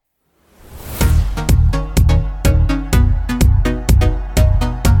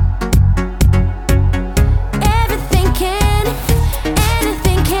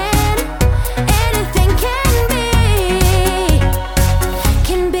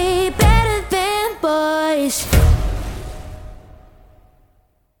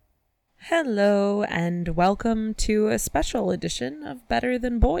Hello, and welcome to a special edition of Better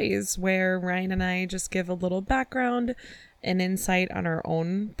Than Boys, where Ryan and I just give a little background and insight on our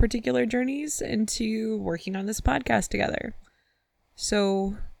own particular journeys into working on this podcast together.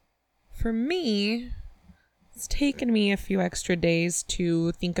 So, for me, it's taken me a few extra days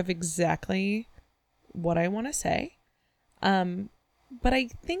to think of exactly what I want to say. But I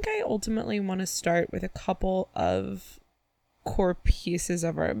think I ultimately want to start with a couple of core pieces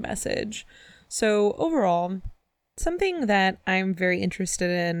of our message. So overall, something that I'm very interested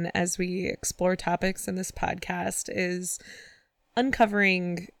in as we explore topics in this podcast is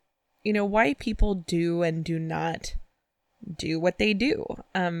uncovering, why people do and do not do what they do.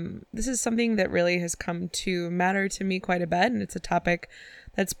 This is something that really has come to matter to me quite a bit, and it's a topic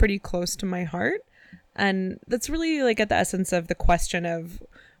that's pretty close to my heart. And that's really like at the essence of the question of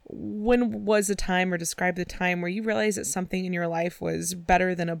when was a time, or describe the time where you realized that something in your life was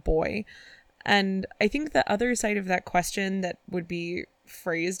better than a boy. And I think the other side of that question that would be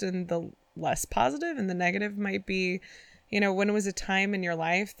phrased in the less positive and the negative might be, when was a time in your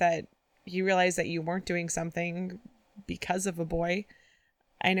life that you realized that you weren't doing something because of a boy?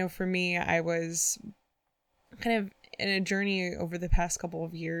 I know for me, I was kind of in a journey over the past couple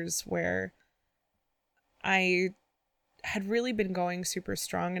of years where I had really been going super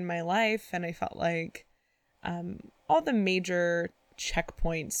strong in my life, and I felt like all the major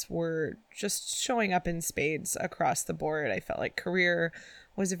checkpoints were just showing up in spades across the board. I felt like career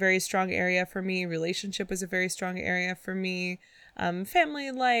was a very strong area for me, relationship was a very strong area for me, family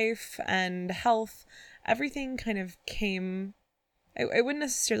life and health, everything kind of came, I wouldn't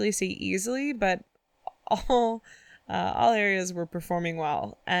necessarily say easily, but all areas were performing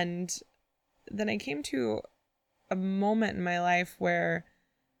well. And then I came to a moment in my life where,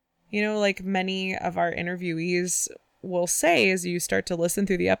 like many of our interviewees will say as you start to listen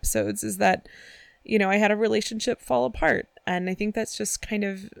through the episodes, is that, I had a relationship fall apart. And I think that's just kind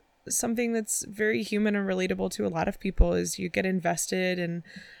of something that's very human and relatable to a lot of people, is you get invested in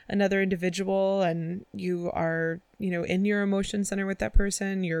another individual and you are, in your emotion center with that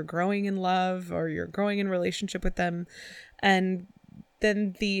person, you're growing in love or you're growing in relationship with them. And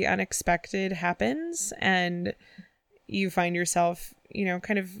then the unexpected happens and you find yourself,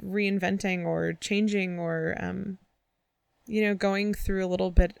 kind of reinventing or changing or, going through a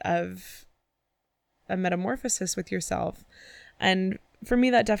little bit of a metamorphosis with yourself. And for me,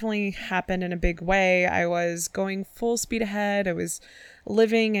 that definitely happened in a big way. I was going full speed ahead. I was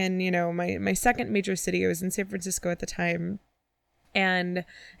living in, my second major city. I was in San Francisco at the time. And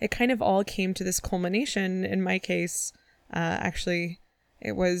it kind of all came to this culmination. In my case, actually,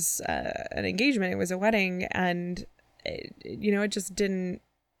 it was an engagement. It was a wedding. And, it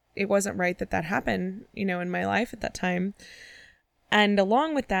wasn't right that happened, in my life at that time. And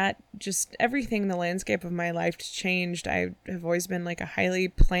along with that, just everything, the landscape of my life changed. I have always been like a highly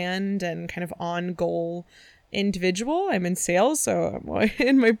planned and kind of on goal individual. I'm in sales, so I'm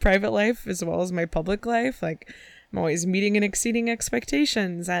in my private life as well as my public life. Like, I'm always meeting and exceeding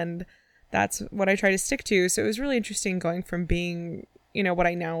expectations, and that's what I try to stick to. So it was really interesting going from being, what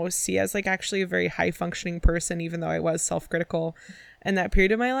I now see as like actually a very high functioning person, even though I was self-critical in that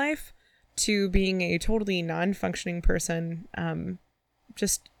period of my life, to being a totally non-functioning person,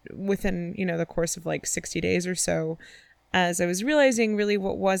 just within, the course of like 60 days or so, as I was realizing really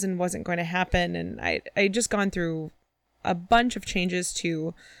what was and wasn't going to happen. And I just gone through a bunch of changes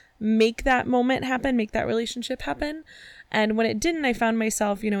to make that moment happen, make that relationship happen. And when it didn't, I found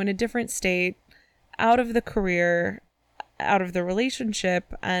myself, in a different state, out of the career, out of the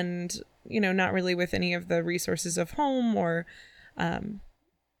relationship, and, not really with any of the resources of home or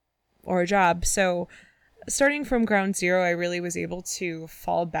a job. So starting from ground zero, I really was able to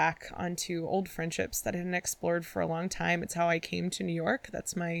fall back onto old friendships that I hadn't explored for a long time. It's how I came to New York.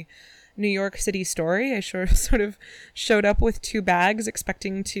 That's my New York City story. I sort of showed up with 2 bags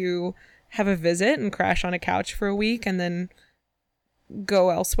expecting to have a visit and crash on a couch for a week and then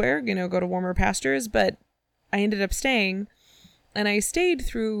go elsewhere, go to warmer pastures. But I ended up staying, and I stayed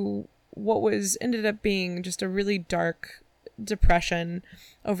through what ended up being just a really dark depression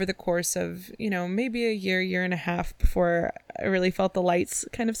over the course of, maybe a year and a half before I really felt the lights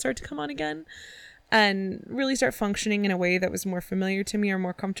kind of start to come on again and really start functioning in a way that was more familiar to me or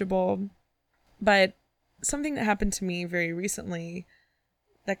more comfortable. But something that happened to me very recently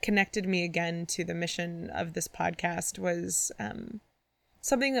that connected me again to the mission of this podcast was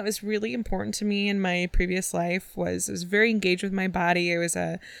something that was really important to me in my previous life was I was very engaged with my body. I was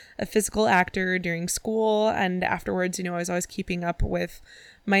a physical actor during school, and afterwards, I was always keeping up with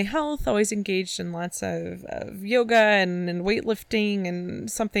my health, always engaged in lots of yoga and weightlifting and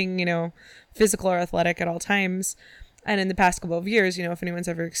something, physical or athletic at all times. And in the past couple of years, if anyone's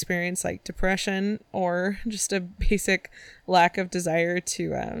ever experienced like depression or just a basic lack of desire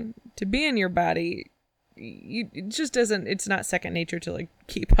to be in your body, it just doesn't, it's not second nature to like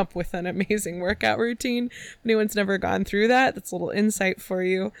keep up with an amazing workout routine. If anyone's never gone through that, that's a little insight for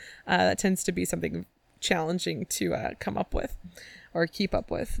you. That tends to be something challenging to come up with or keep up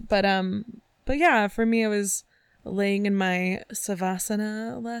with. But yeah, for me, I was laying in my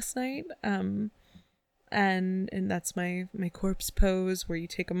Savasana last night. And that's my corpse pose, where you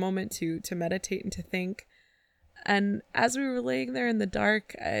take a moment to meditate and to think. And as we were laying there in the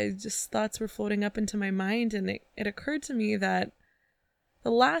dark, thoughts were floating up into my mind, and it occurred to me that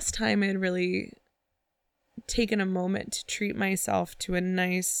the last time I had really taken a moment to treat myself to a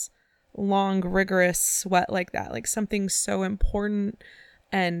nice, long, rigorous sweat like that, like something so important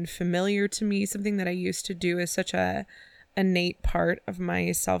and familiar to me, something that I used to do as such a innate part of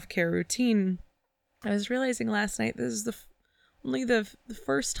my self-care routine, I was realizing last night this is only the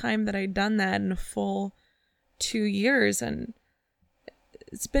first time that I'd done that in a full 2 years, and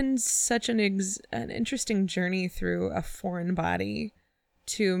it's been such an interesting journey through a foreign body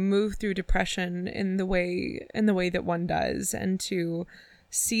to move through depression in the way that one does, and to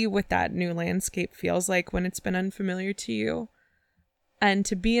see what that new landscape feels like when it's been unfamiliar to you, and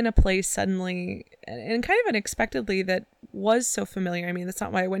to be in a place suddenly and kind of unexpectedly that was so familiar. I mean, that's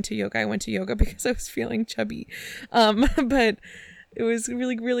not why I went to yoga. I went to yoga because I was feeling chubby. But it was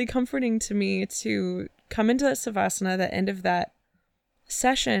really, really comforting to me to come into that Savasana, the end of that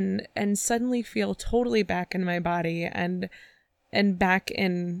session, and suddenly feel totally back in my body and back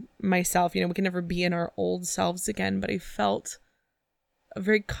in myself. We can never be in our old selves again, but I felt a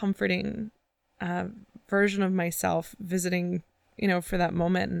very comforting version of myself visiting, for that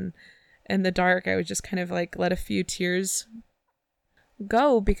moment. And in the dark, I would just kind of like let a few tears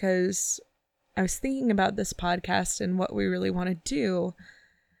go, because I was thinking about this podcast and what we really want to do.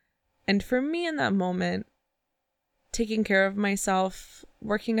 And for me in that moment, taking care of myself,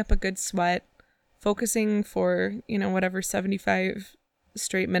 working up a good sweat, focusing for, whatever 75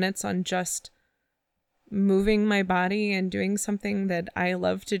 straight minutes on just moving my body and doing something that I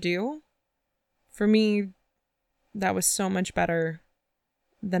love to do, for me, that was so much better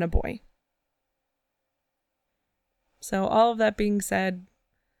than a boy. So all of that being said,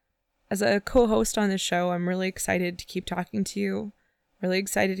 as a co-host on this show, I'm really excited to keep talking to you, really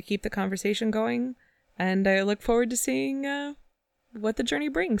excited to keep the conversation going, and I look forward to seeing what the journey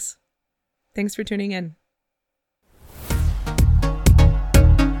brings. Thanks for tuning in.